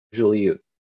usually used.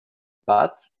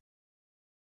 But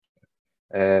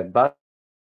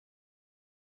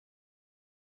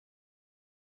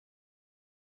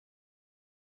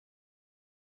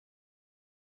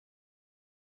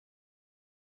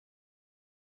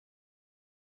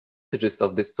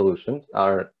of these solutions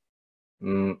are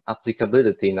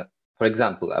applicability, for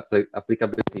example,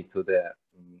 applicability to the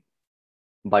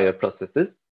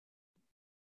bioprocesses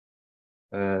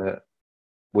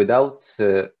without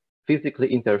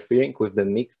physically interfering with the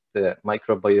mixed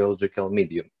microbiological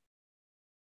medium.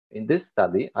 In this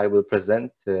study, I will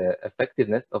present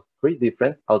effectiveness of 3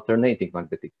 different alternating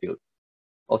magnetic fields: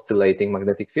 oscillating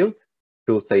magnetic field,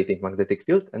 pulsating magnetic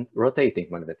field, and rotating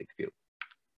magnetic field.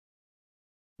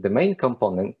 The main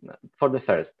component for the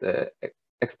first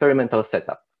experimental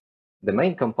setup. The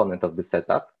main component of the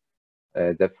setup,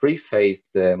 the 3-phase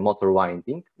motor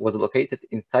winding, was located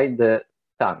inside the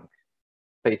tank.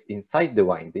 Space inside the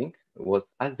winding was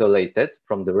isolated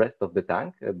from the rest of the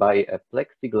tank by a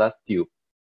plexiglass tube.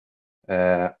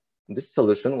 This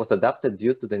solution was adapted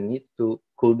due to the need to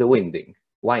cool the winding.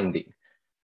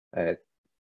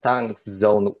 Tank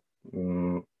zone,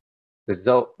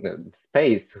 the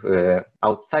space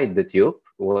outside the tube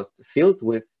was filled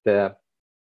with the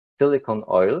silicone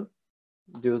oil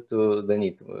due to the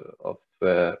need of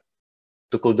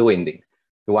to cool the winding.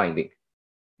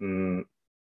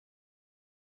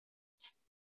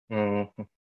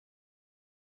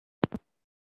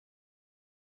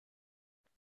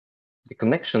 The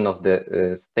connection of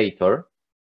the stator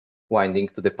winding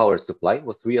to the power supply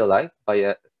was realized by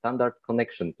a standard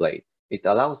connection plate. It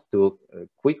allows to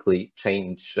quickly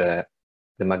change the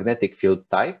magnetic field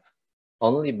type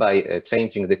only by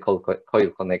changing the coil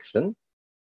connection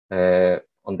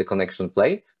on the connection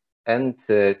plate and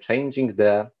changing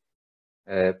the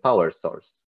power source.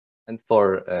 And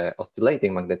for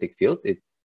oscillating magnetic field, it's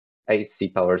AC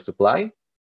power supply.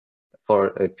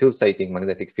 For pulsating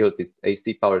magnetic field, it's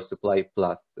AC power supply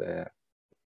plus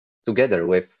together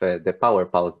with the power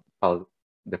pulse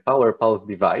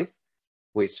device,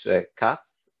 which cuts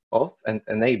off and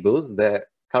enables the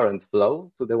current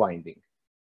flow to the winding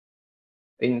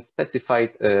in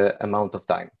specified amount of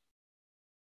time.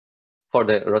 For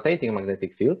the rotating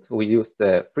magnetic field, we use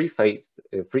the 3-phase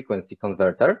frequency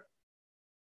converter.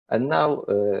 And now,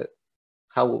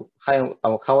 how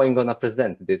I'm gonna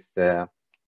present this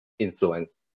influence?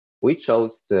 We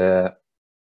chose the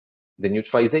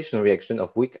neutralization reaction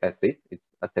of weak acid, it's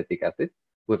acetic acid,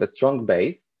 with a strong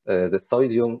base, the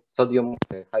sodium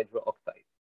hydroxide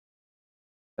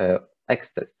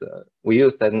excess. We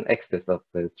used an excess of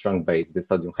the strong base, the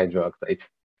sodium hydroxide.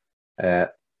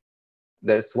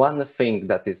 There's one thing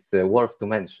that is worth to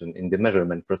mention in the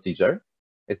measurement procedure.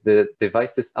 It's the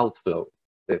device's outflow,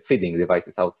 the feeding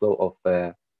device's outflow of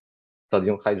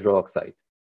sodium hydroxide.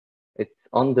 It's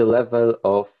on the level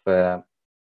of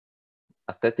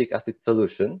acetic acid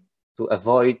solution to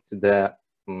avoid the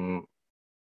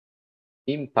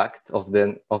impact of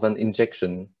an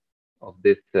injection of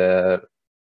this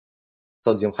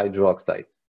sodium hydroxide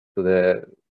to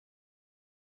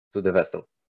the vessel.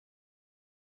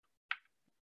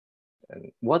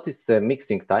 And what is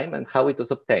mixing time and how it was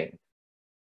obtained?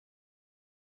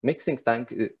 Mixing time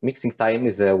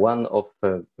is one of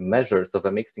measures of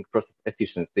a mixing process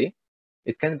efficiency.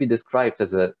 It can be described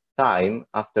as a time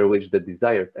after which the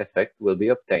desired effect will be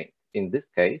obtained. In this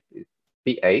case, it's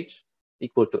pH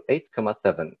equal to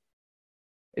 8,7.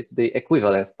 It's the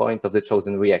equivalence point of the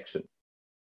chosen reaction.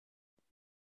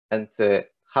 And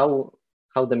how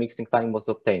the mixing time was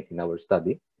obtained in our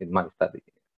study, in my study,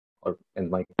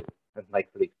 and my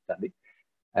colleague's study.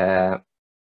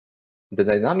 The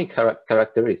dynamic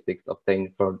characteristics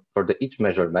obtained for each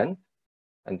measurement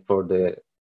and for the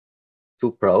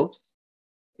 2 probes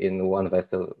in one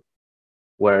vessel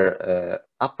were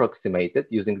approximated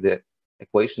using the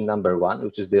equation number 1,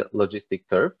 which is the logistic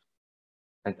curve.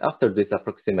 And after this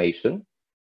approximation,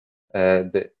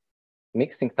 the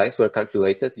mixing times were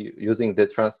calculated using the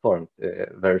transformed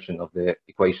version of the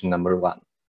equation number 1.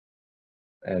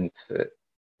 And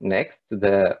next,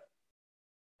 the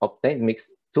obtained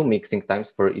 2 mixing times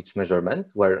for each measurement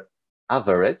were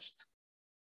averaged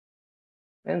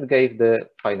and gave the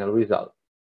final result.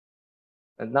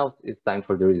 And now it's time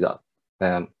for the result.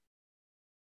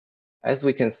 As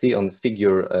we can see on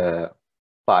figure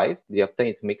 5, the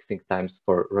obtained mixing times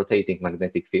for rotating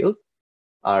magnetic fields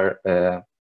are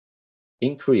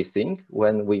increasing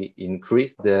when we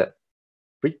increase the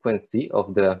frequency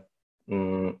of the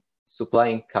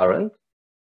supplying current.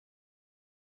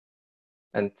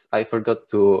 And I forgot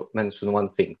to mention one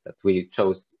thing, that we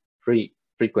chose 3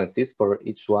 frequencies for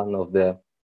each one of the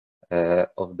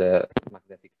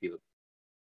magnetic fields.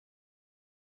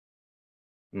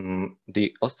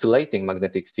 The oscillating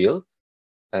magnetic field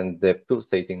and the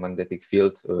pulsating magnetic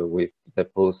field with the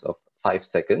pulse of 5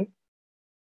 seconds.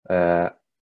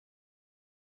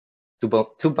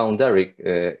 Two boundary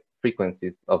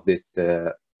frequencies of this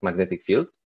magnetic field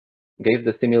gave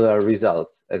the similar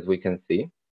results, as we can see.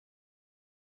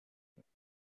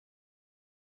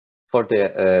 For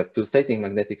the pulsating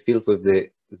magnetic field with the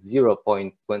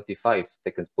 0.25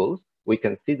 second pulse, we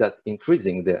can see that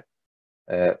increasing the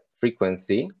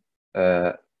frequency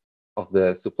of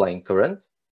the supplying current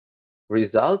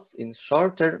results in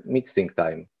shorter mixing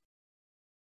time.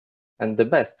 And the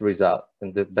best result,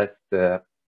 and the best,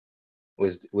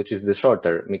 which is the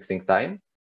shorter mixing time,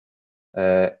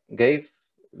 gave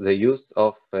the use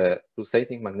of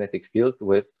pulsating magnetic field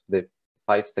with the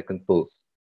 5 second pulse.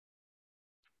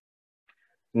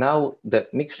 Now, the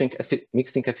mixing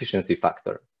efficiency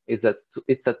factor is that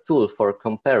it's a tool for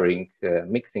comparing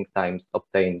mixing times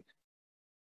obtained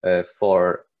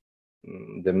for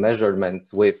the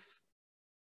measurements with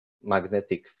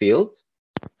magnetic field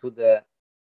to the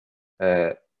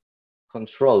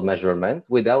control measurement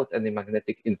without any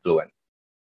magnetic influence.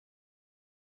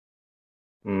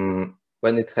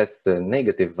 When it has a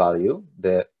negative value,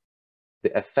 the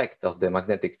effect of the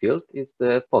magnetic field is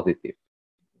positive.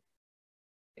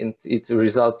 It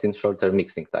results in shorter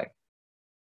mixing time.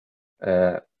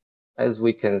 As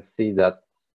we can see the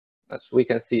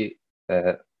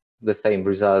same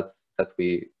results that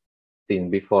we seen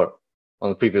before on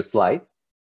the previous slide,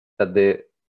 that the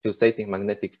pulsating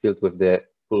magnetic field with the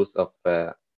pulse of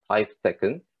 5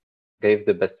 seconds gave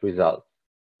the best results.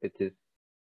 It is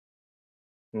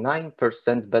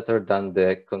 9% better than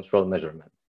the control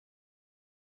measurement.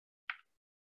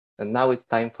 And now it's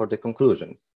time for the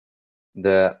conclusion.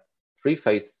 The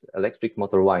three-phase electric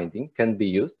motor winding can be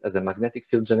used as a magnetic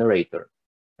field generator,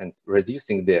 and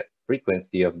reducing the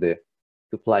frequency of the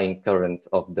supplying current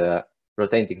of the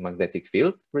rotating magnetic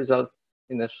field results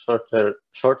in a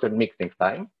shorter mixing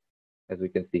time, as we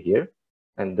can see here,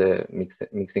 and the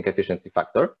mixing efficiency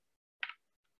factor.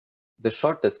 The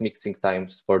shortest mixing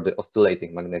times for the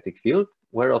oscillating magnetic field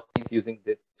were obtained using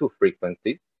the two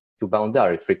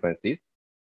boundary frequencies,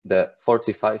 the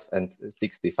 45 and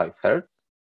 65 Hz,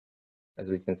 as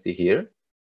we can see here.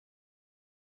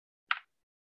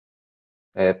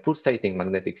 A pulsating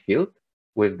magnetic field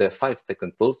with the 5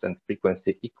 second pulse and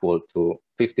frequency equal to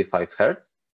 55 Hz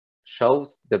shows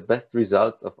the best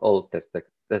results of all tested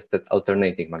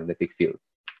alternating magnetic fields,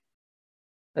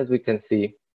 as we can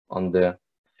see on the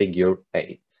figure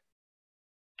 8.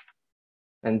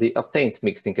 And the obtained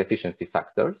mixing efficiency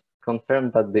factors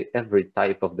confirm that every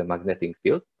type of the magnetic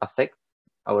field affects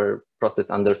our process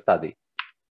under study,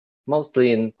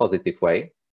 mostly in positive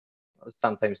way,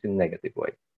 sometimes in negative way.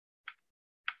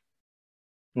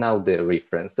 Now the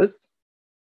references.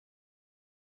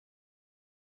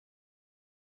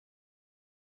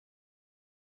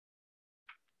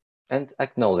 And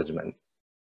acknowledgement.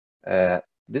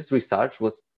 This research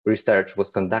was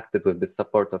conducted with the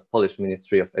support of Polish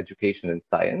Ministry of Education and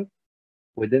Science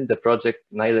within the project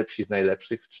Najlepsi z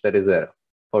Najlepszych 4.0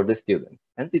 for the students,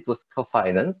 and it was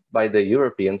co-financed by the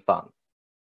European Fund.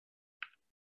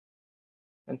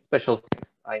 And special thanks.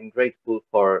 I'm grateful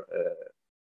for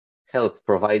help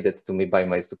provided to me by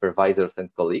my supervisors and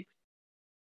colleagues,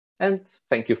 and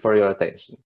thank you for your attention.